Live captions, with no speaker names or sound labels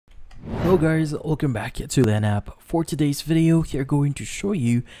Hello guys, welcome back to LAN app. For today's video, we are going to show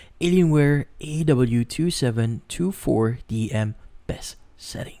you Alienware AW2724DM best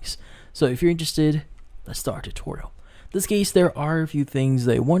settings. So if you're interested, let's start the tutorial. In this case, there are a few things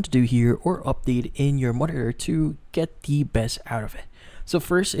that you want to do here or update in your monitor to get the best out of it. So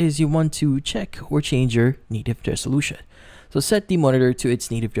first is you want to check or change your native resolution. So set the monitor to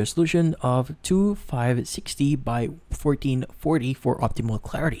its native resolution of 2560 by 1440 for optimal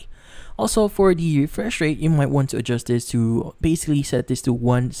clarity. Also, for the refresh rate, you might want to adjust this to basically set this to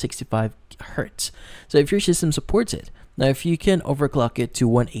 165 Hz. So if your system supports it. Now if you can overclock it to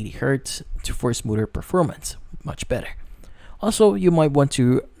 180 Hz for smoother performance, much better. Also, you might want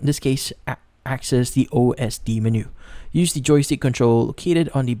to, in this case, access the OSD menu. Use the joystick control located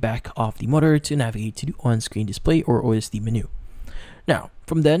on the back of the monitor to navigate to the on-screen display or OSD menu. Now,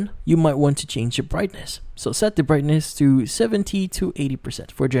 from then, you might want to change the brightness. So set the brightness to 70 to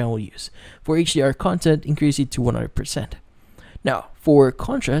 80% for general use. For HDR content, increase it to 100%. Now, for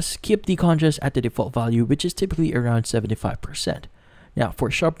contrast, keep the contrast at the default value, which is typically around 75%. Now,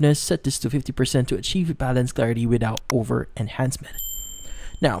 for sharpness, set this to 50% to achieve balanced clarity without over-enhancement.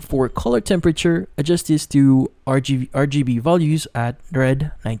 Now, for color temperature, adjust this to RGB values at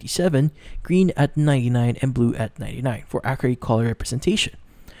red 97, green at 99, and blue at 99 for accurate color representation.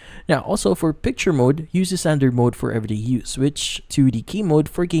 Now, also for picture mode, use the standard mode for everyday use. Switch to the key mode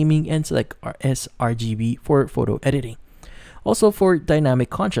for gaming and select sRGB for photo editing. Also for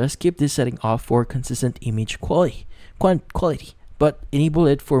dynamic contrast, keep this setting off for consistent image quality, but enable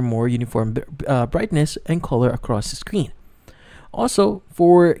it for more uniform brightness and color across the screen. Also,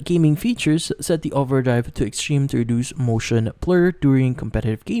 for gaming features, set the overdrive to extreme to reduce motion blur during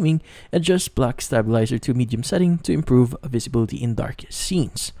competitive gaming. Adjust black stabilizer to medium setting to improve visibility in dark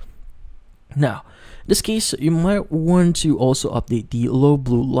scenes. Now, in this case, you might want to also update the low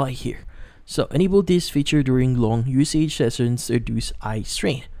blue light here. So enable this feature during long usage sessions to reduce eye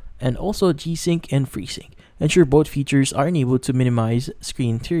strain, and also G-Sync and FreeSync. Ensure both features are enabled to minimize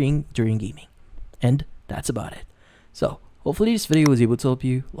screen tearing during gaming. And that's about it. So hopefully this video was able to help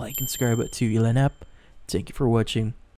you. Like and subscribe to LAN app. Thank you for watching.